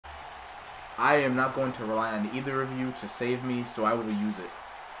I am not going to rely on either of you to save me, so I will use it.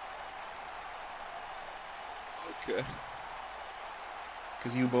 Okay.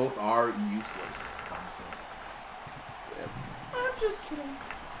 Because you both are useless. Damn. I'm just kidding.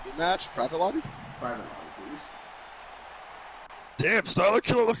 Good match, private lobby? Private lobby, please. Damn,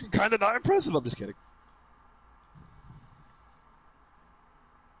 Starkiller looking kind of not impressive. I'm just kidding.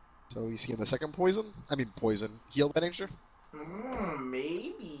 So you see in the second poison? I mean poison. Heal by nature?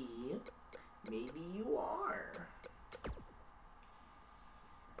 Maybe. Maybe you are.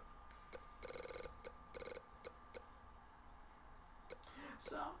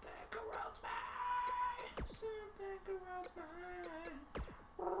 Something corrodes me. Something corrodes me.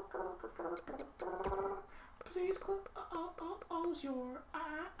 Please close your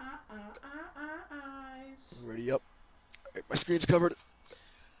eyes. Ready up. Right, my screen's covered.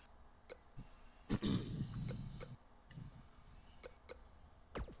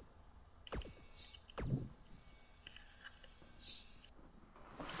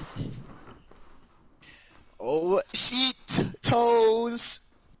 Oh, shit! Toes!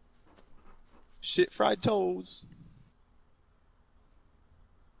 Shit fried toes.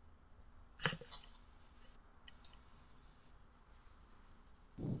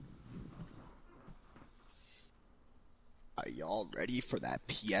 Are y'all ready for that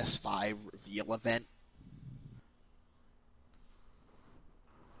PS5 reveal event?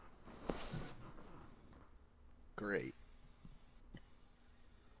 Great.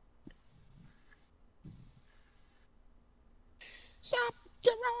 Stop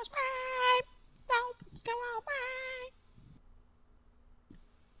the rose mine! Don't go away!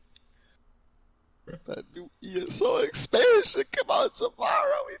 That new ESO expansion come out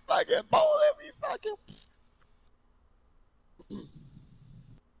tomorrow. We fucking bowling. We fucking.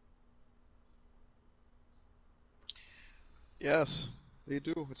 Yes, they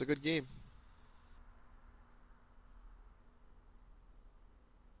do. It's a good game.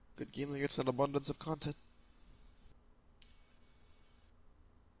 Good game that gets an abundance of content.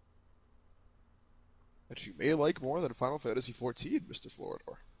 That you may like more than Final Fantasy XIV, Mr.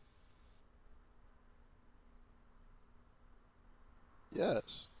 Floridor.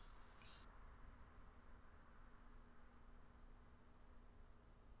 Yes.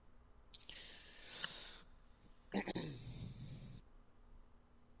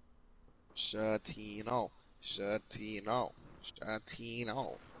 Schettino. Schettino.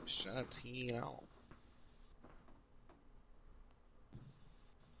 Schettino. Schettino.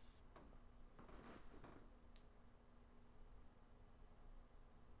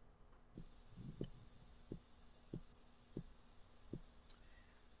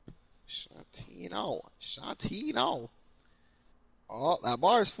 Schettino. Schettino. Oh, that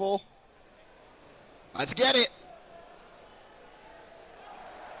bar is full. Let's get it.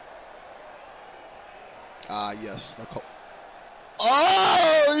 Ah, yes.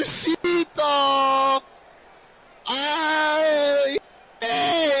 Oh, Shito! I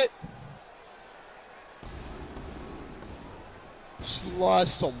it. She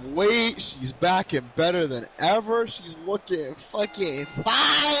lost some weight. She's back and better than ever. She's looking fucking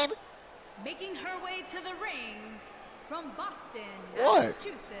fine. Making her way to the ring from Boston, What?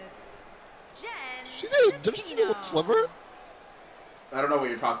 Massachusetts. She didn't she do a sliver? I don't know what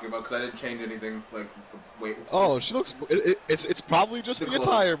you're talking about because I didn't change anything. Like, wait. Oh, she looks. It's probably just the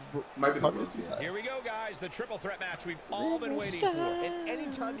attire. Might be probably just the attire. Here we go, guys. The triple threat match we've all been waiting for. And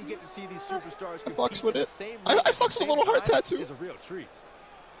anytime you get to see these superstars I fucks with compete in it. the same I ring at fucks the with a little same heart time tattoo. is a real treat.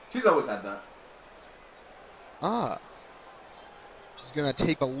 She's always had that. Ah. She's gonna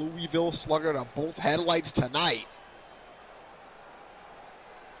take a Louisville Slugger to both headlights tonight.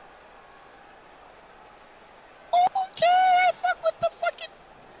 Okay, I fuck with the fucking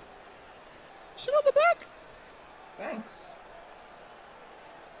shit on the back. Thanks.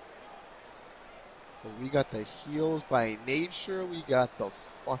 So we got the heels by nature. We got the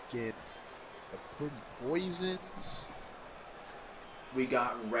fucking the pretty poisons. We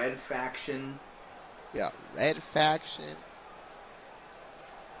got Red Faction. Yeah, Red Faction.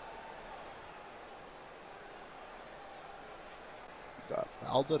 We got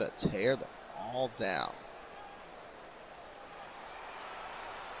Valda to tear them all down.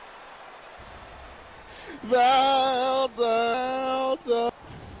 Valda, Valda,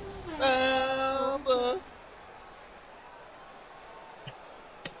 Valda.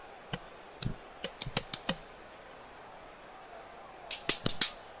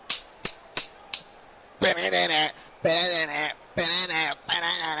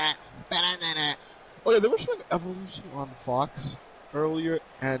 Oh yeah, they were showing Evolution on Fox earlier,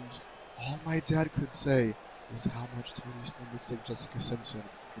 and all my dad could say is how much Tony Storm looks like Jessica Simpson.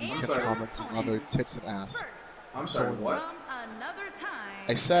 and you And kept sorry. commenting on their tits and ass. First, I'm sorry, So- what? from another time,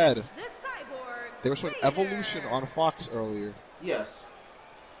 I said the cyborg they were showing leader. Evolution on Fox earlier, Yes.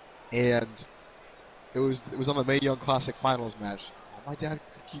 and it was on the Mae Young Classic Finals match. All my dad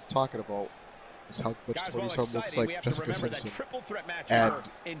could keep talking about is how much Guys, Tony while Storm looks exciting, we like have to Jessica remember Simpson. that triple threat matches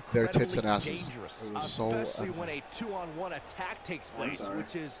and are their tits and incredibly asses. dangerous. It was so Especially when a 2-on-1 attack takes I'm place, sorry.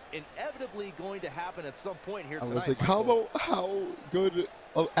 which is inevitably going to happen at some point here I tonight. was like, Michael. how good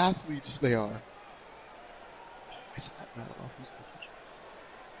of athletes they are. Oh, isn't that metal? Who's the kitchen?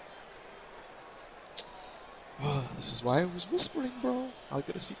 This is why I was whispering, bro. I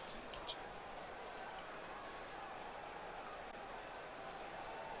gotta see who's in the kitchen.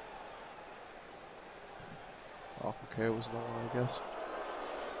 Oh, okay, it was no one, I guess.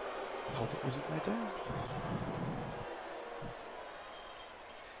 I hope it wasn't my dad.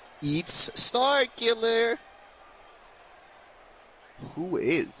 Eats Starkiller! Who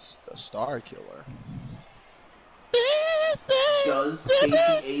is the Starkiller? Does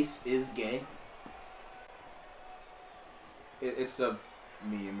Casey Ace is gay? It's a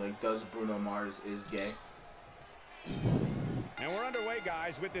meme. Like, does Bruno Mars is gay? And we're underway,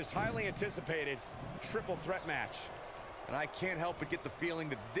 guys, with this highly anticipated triple threat match. And I can't help but get the feeling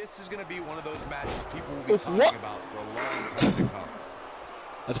that this is going to be one of those matches people will be talking What? about for a long time to come.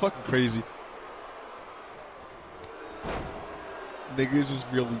 That's fucking crazy. Niggas is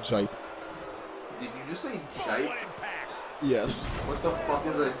really jipe. Did you just say Oh, jipe? what impact! Yes. What the fuck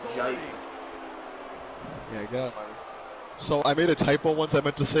is a jipe? Yeah, get out of my room. So I made a typo once. I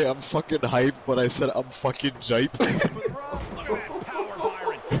meant to say I'm fucking hype, but I said I'm fucking jipe. Look at that power,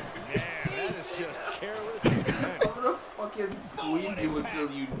 Byron. Man, that is just careless intent. I'm gonna fucking squeeze you until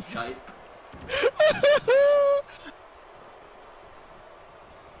you jipe.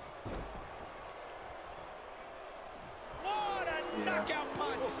 What a Yeah. knockout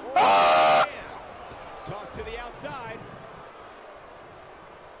punch! Ah! Man. Toss to the outside.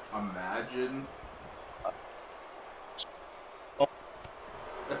 Imagine.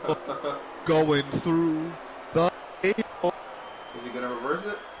 Going through the table. Is he gonna reverse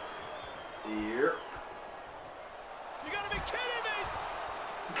it? Here. You gotta be kidding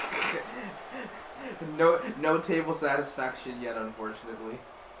me! No table satisfaction yet, unfortunately.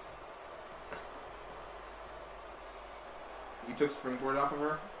 You took springboard off of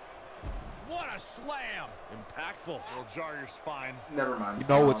her? What a slam! Impactful. Will jar your spine. Never mind. You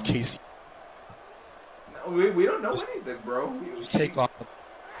know it's Casey. No, we don't know anything, bro. We Just take off.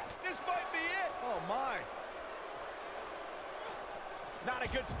 This might be it! Oh, my. Not a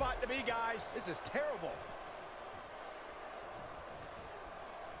good spot to be, guys. This is terrible.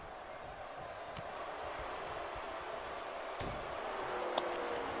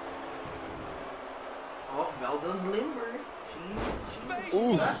 Oh, Valda's limber. She's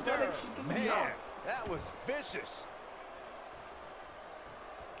Oof. athletic. She can Man, jump. that was vicious.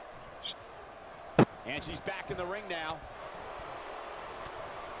 And she's back in the ring now.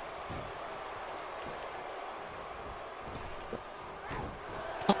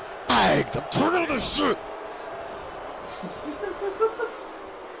 Tagged. I'm turning this shit.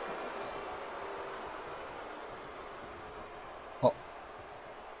 Oh,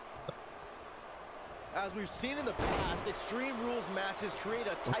 As we've seen in the past, Extreme Rules matches create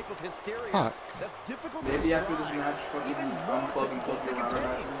a type of hysteria fuck. that's difficult to Maybe after describe, this match, fucking even more unplug and difficult click to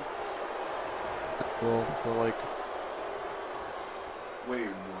around contain. Well, for like Wait,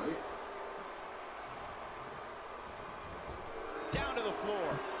 what? Down to the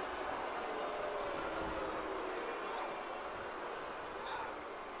floor.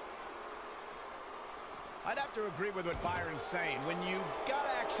 I'd have to agree with what Byron's saying. When you've got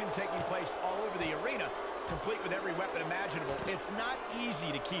action taking place all over the arena, complete with every weapon imaginable, it's not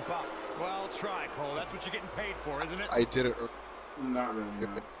easy to keep up. Well, try, Cole. That's what you're getting paid for, isn't it? I did it. Not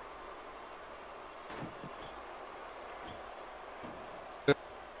really. No.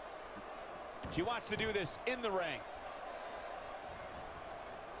 She wants to do this in the ring.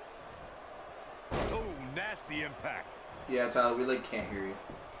 Oh, nasty impact. Yeah, Tyler, we like can't hear you.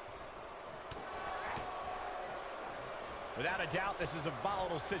 Without a doubt, this is a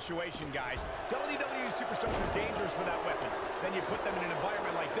volatile situation, guys. WWE superstars are dangerous without weapons. Then you put them in an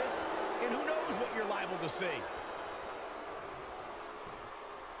environment like this, and who knows what you're liable to see.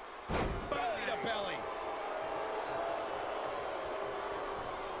 Belly to belly.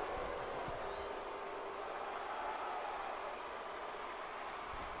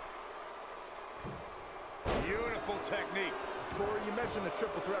 Beautiful technique. Corey, you mentioned the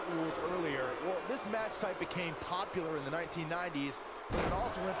triple threat rules earlier. Well, this match type became popular in the 1990s but it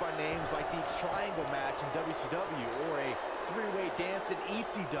also went by names like the Triangle match in WCW or a three-way dance in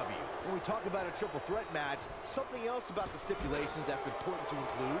ECW. When we talk about a triple threat match, something else about the stipulations that's important to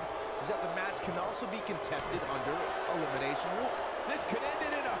include is that the match can also be contested under elimination rule. This could end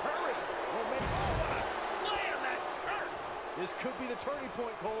it in a hurry. Or maybe, Oh, what a slam! That hurt! this could be the turning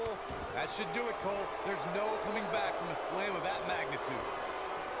point, Cole. That should do it, Cole. There's no coming back from a slam of that magnitude.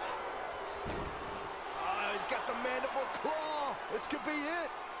 He's got the mandible claw. This could be it.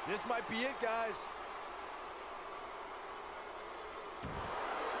 This might be it, guys.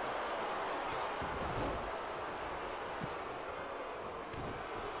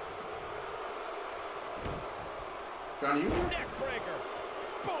 Johnny, you? Neck breaker.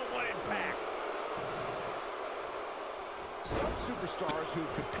 Boom, what impact. Some superstars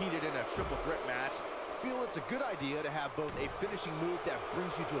who've competed in a triple threat match feel it's a good idea to have both a finishing move that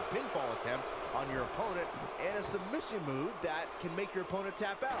brings you to a pinfall attempt on your opponent and a submission move that can make your opponent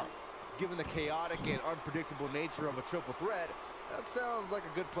tap out. Given the chaotic and unpredictable nature of a triple threat, that sounds like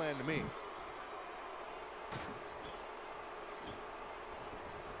a good plan to me.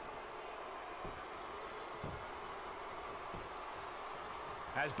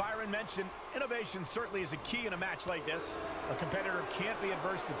 As Byron mentioned, innovation certainly is a key in a match like this. A competitor can't be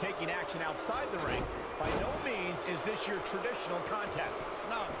adverse to taking action outside the ring. By no means is this your traditional contest.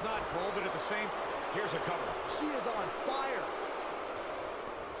 No, it's not, Cole, but at the same... Here's a cover. She is on fire.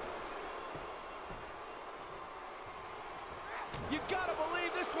 You gotta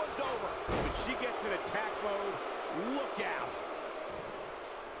believe this one's over. When she gets in attack mode, look out.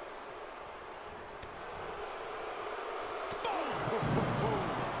 Boom!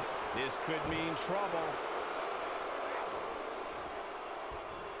 This could mean trouble.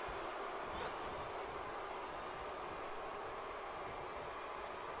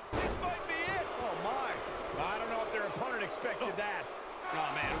 This might be it. Oh, my. I don't know if their opponent expected that. Oh,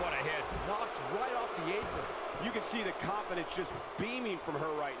 man, what a hit. Knocked right off the apron. You can see the confidence just beaming from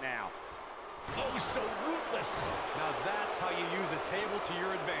her right now. Oh, so ruthless. Now that's how you use a table to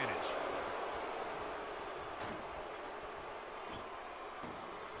your advantage.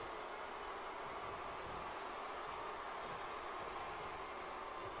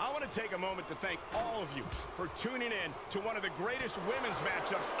 I want to take a moment to thank all of you for tuning in to one of the greatest women's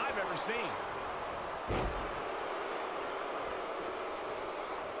matchups I've ever seen.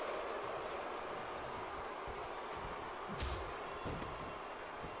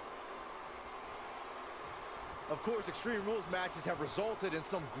 Of course, Extreme Rules matches have resulted in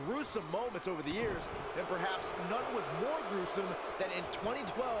some gruesome moments over the years, and perhaps none was more gruesome than in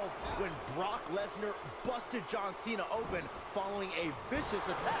 2012 when Brock Lesnar busted John Cena open following a vicious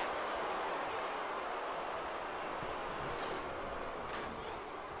attack.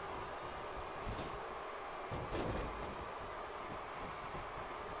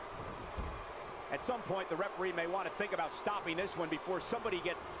 At some point, the referee may want to think about stopping this one before somebody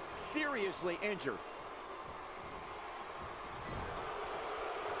gets seriously injured.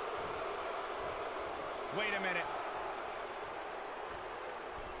 Wait a minute.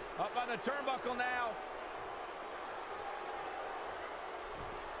 Up on the turnbuckle now.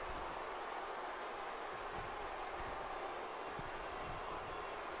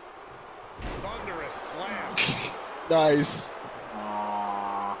 Thunderous slam. Nice.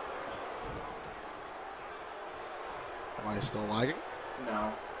 Aww. Am I still lagging?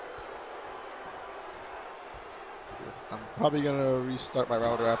 No. I'm probably gonna restart my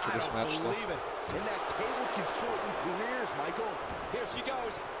router after this match, though. Believe it. And that table can shorten careers, Michael. Here she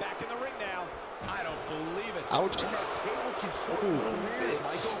goes, back in the ring now. I don't believe it. Ouch. And that table can shorten careers,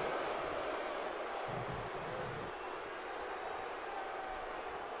 Michael.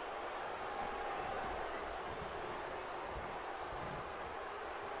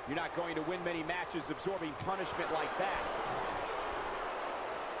 You're not going to win many matches absorbing punishment like that.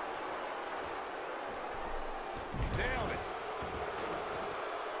 Nailed it.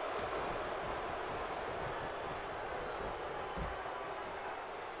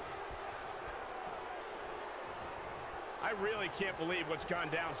 I really can't believe what's gone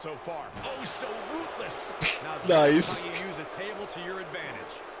down so far. Oh, so ruthless. Now Nice. that's how you use a table to your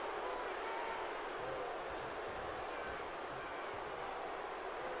advantage.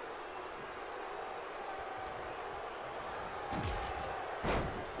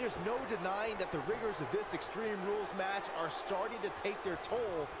 There's no denying that the rigors of this Extreme Rules match are starting to take their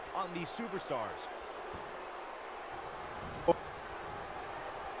toll on these superstars.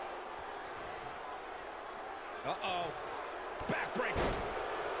 Uh-oh. Backbreaker.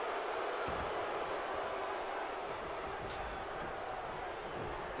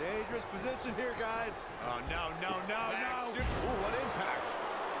 dangerous position here, guys. Oh, no. Ooh, what impact.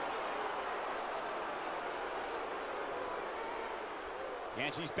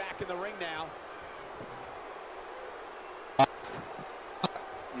 And she's back in the ring now.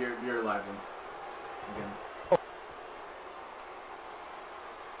 You're lagging again.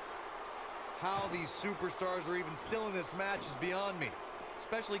 How these superstars are even still in this match is beyond me,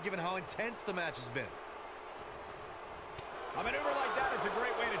 especially given how intense the match has been. A maneuver like that is a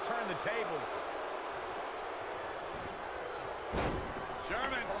great way to turn the tables.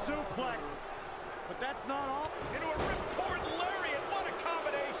 German suplex, but that's not all. Into a ripcord lariat. What a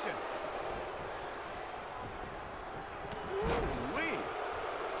combination. Ooh-wee.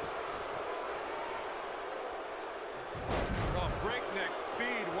 Oh, breakneck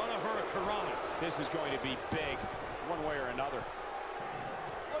speed. What a hurricanrana. This is going to be big, one way or another.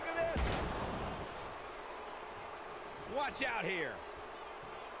 Look at this. Watch out here.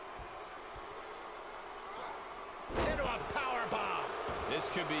 Into a power bomb. This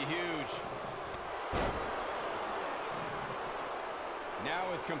could be huge.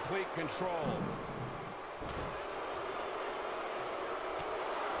 Now with complete control.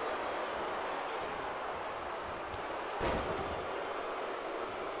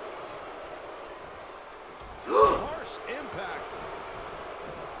 Harsh impact.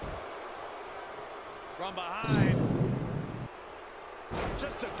 From behind.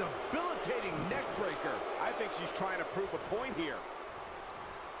 Just a debilitating neck breaker. I think she's trying to prove a point here.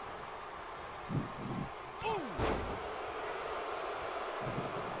 Ooh.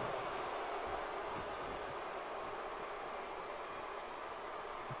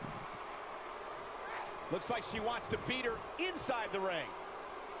 Looks like she wants to beat her inside the ring.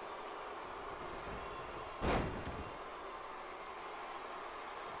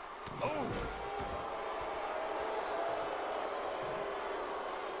 Oh.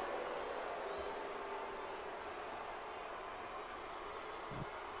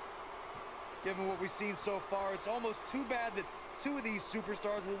 Given what we've seen so far, it's almost too bad that two of these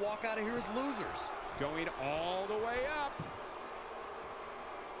superstars will walk out of here as losers. Going all the way up.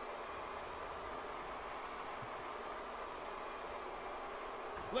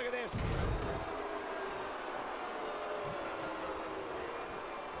 Look at this.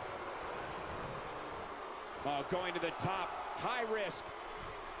 Oh, going to the top. High risk.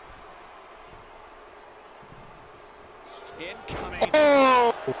 Incoming.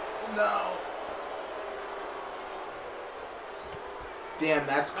 Oh no! Damn,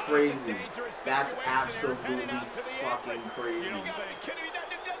 that's crazy. That's absolutely fucking crazy.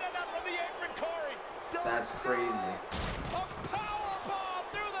 That's crazy. A power bomb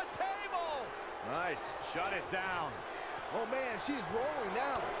through the table. Nice. Shut it down. Oh, man, she's rolling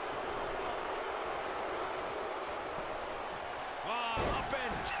now. Up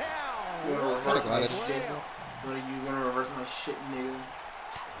and down. You wanna Kinda reverse glad my I didn't shit? use that. You wanna reverse my shit, nigga?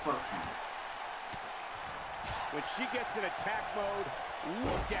 Fuck you. When she gets in attack mode,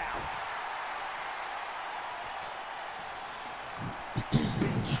 look out.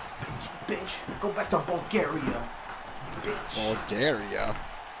 Bitch, go back to Bulgaria. Bitch. Bulgaria.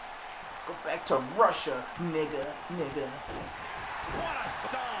 Go back to Russia, nigga. What a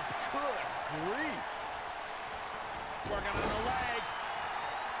stomp. Good grief. Working on the leg.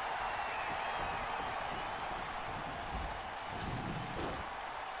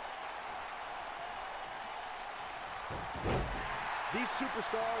 These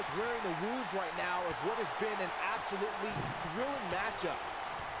superstars wearing the wounds right now of what has been an absolutely thrilling matchup.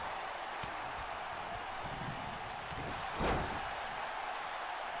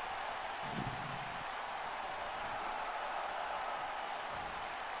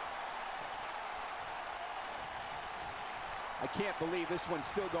 I can't believe this one's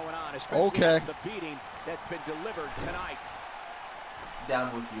still going on, especially after the beating that's been delivered tonight.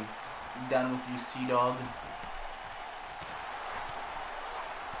 Down with you. Down with you, Sea-Dog.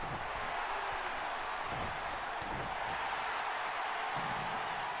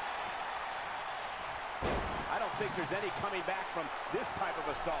 I don't think there's any coming back from this type of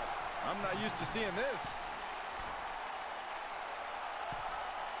assault. I'm not used to seeing this.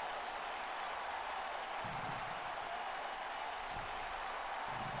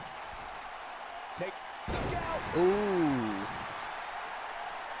 Look out! Ooh.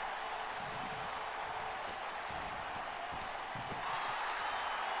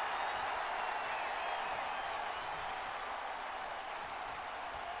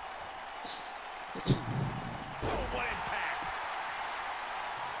 What impact!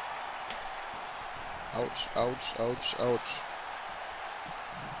 Ouch, ouch, ouch, ouch.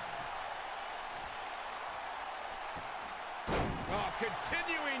 Oh,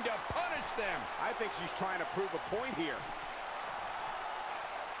 continuing to punish them. I think she's trying to prove a point here.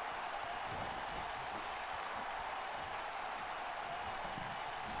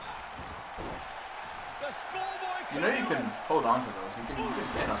 The schoolboy. You know you can hold on to those. You can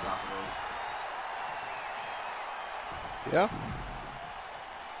pin us off of those. Yeah.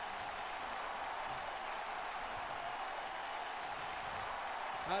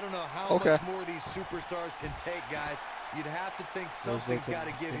 I don't know how much more these superstars can take, guys. You'd have to think something's got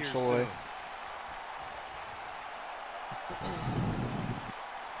to give here soon.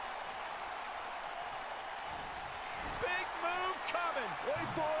 Big move coming. Wait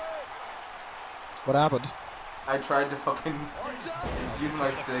for it. What happened? I tried to fucking use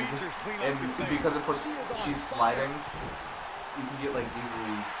my sig, and because of she's sliding, you can get like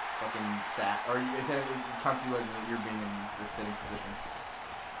easily fucking sat, or it counts you as you're being in the sitting position.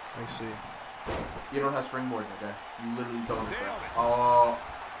 I see. You don't have springboard, okay? You literally told us that. Oh.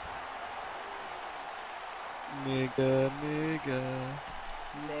 Nigga.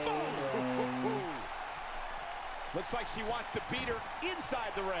 Looks like she wants to beat her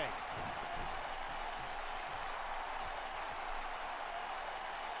inside the ring.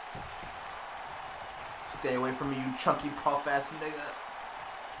 Stay away from me, you chunky puff ass nigga.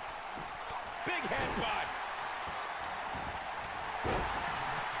 Big headbutt.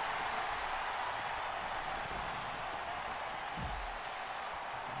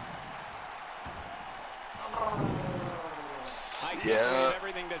 I can't believe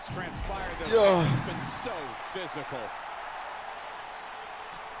everything that's transpired this week has been so physical.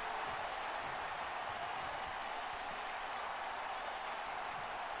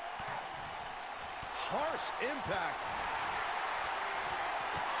 Harsh impact.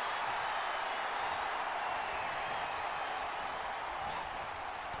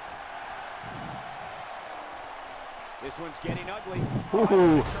 This one's getting ugly.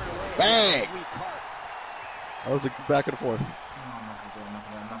 Ooh, bang! That was a back and forth. No,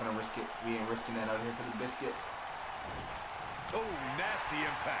 I'm not gonna risk it. We ain't risking that out here for the biscuit. Oh, nasty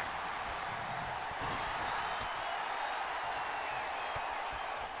impact.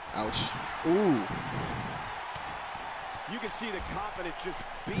 Ouch. Ooh. You can see the confidence just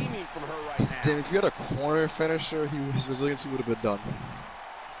beaming from her right now. Damn, if you had a corner finisher, his resiliency would have been done.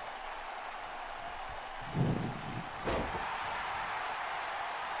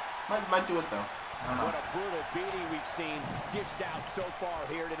 Might do it though. I don't know. What a brutal beating we've seen dished out so far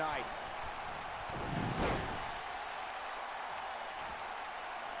here tonight.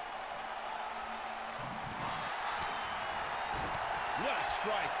 What a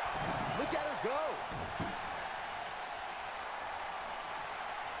strike. Look at her go.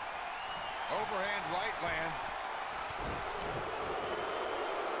 Overhand right lands.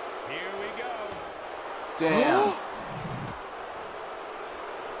 Here we go. Damn.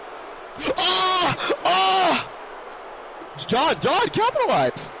 John,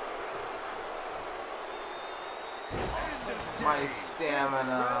 capitalize! My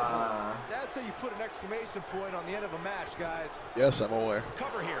stamina. That's how you put an exclamation point on the end of a match, guys. Yes, I'm aware.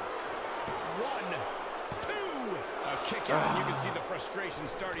 Cover here. 1, 2. A kick out, and you can see the frustration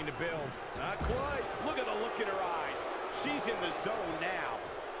starting to build. Not quite. Look at the look in her eyes. She's in the zone now.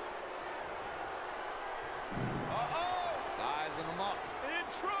 Uh-oh. Sizing them up. In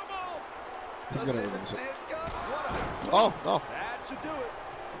trouble. He's gonna release it. What Oh. That should do it.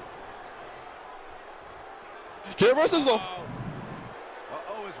 Can't versus though.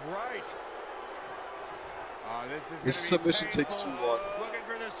 Uh-oh is right. This submission takes too long. Looking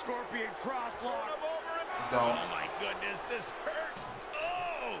for the scorpion crosslock. Don't. Oh my goodness, this hurts.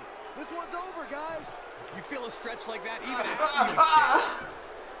 Oh! This one's over, guys. You feel a stretch like that even after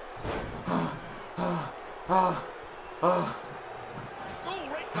Oh,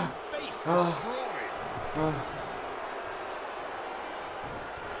 right in the face. Destroyed. I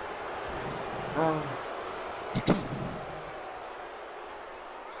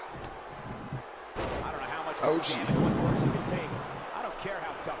don't know how much damage one person can take. I don't care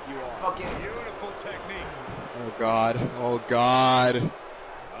how tough you are. Fucking Beautiful technique. Oh God.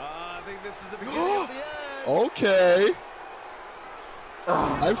 I think this is the beginning of the end. Okay.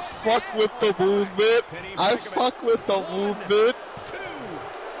 I fuck with the movement. I fuck with the movement.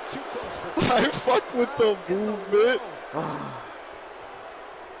 Too close for I fuck with the movement.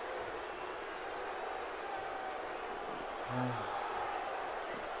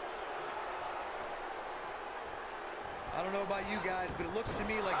 I don't know about you guys, but it looks to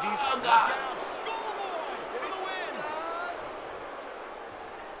me like these... Schoolboy for the win.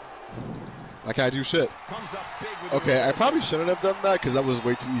 I can't do shit. Comes up big with Okay, I probably shouldn't have done that because that was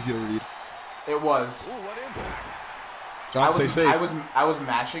way too easy to read. It was. Ooh, what impact. John, stay safe. I was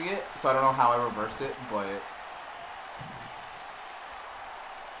matching it, so I don't know how I reversed it, but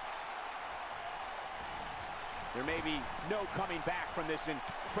There may be no coming back from this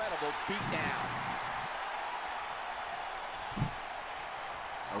incredible beatdown.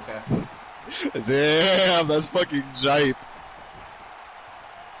 okay. Damn, that's fucking jipe.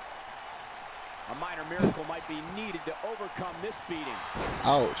 A minor miracle might be needed to overcome this beating.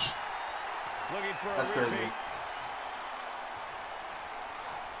 Ouch. Looking for That's a crazy. repeat.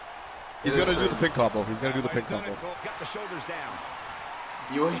 He's gonna do the pin combo. He's gonna do the pin combo. Got the shoulders down.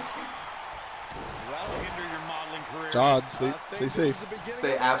 You Well, hinder your modeling career. John, stay safe.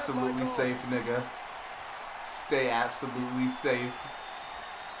 stay absolutely safe, nigga. Stay absolutely safe.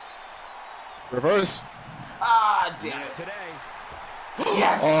 Reverse. Ah, damn it. Today.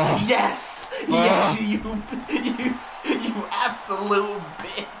 Yes, Oh. yes, yes, you absolute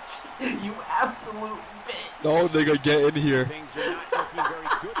bitch. You absolute bitch. No, nigga, get in here. Things are not looking very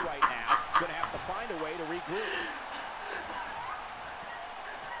good right now. Gonna have to find a way to regroup.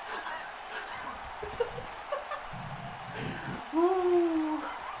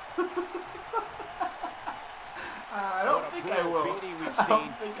 I don't think I will. Beating we've I don't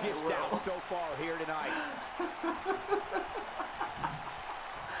seen think I dished will. out so far here tonight.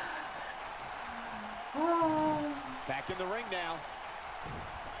 Back in the ring now.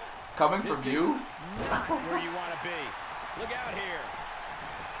 Coming This from is you? not where you want to be. Look out here.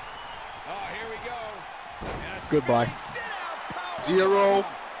 Oh, here we go. And a Goodbye. sit-out power 0 bomb.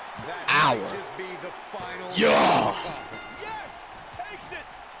 That hour. Might just be the final. Yeah. Yes, takes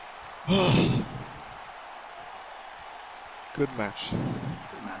it. Good match.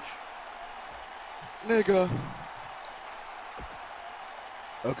 Good match. Nigga.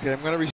 Okay, I'm gonna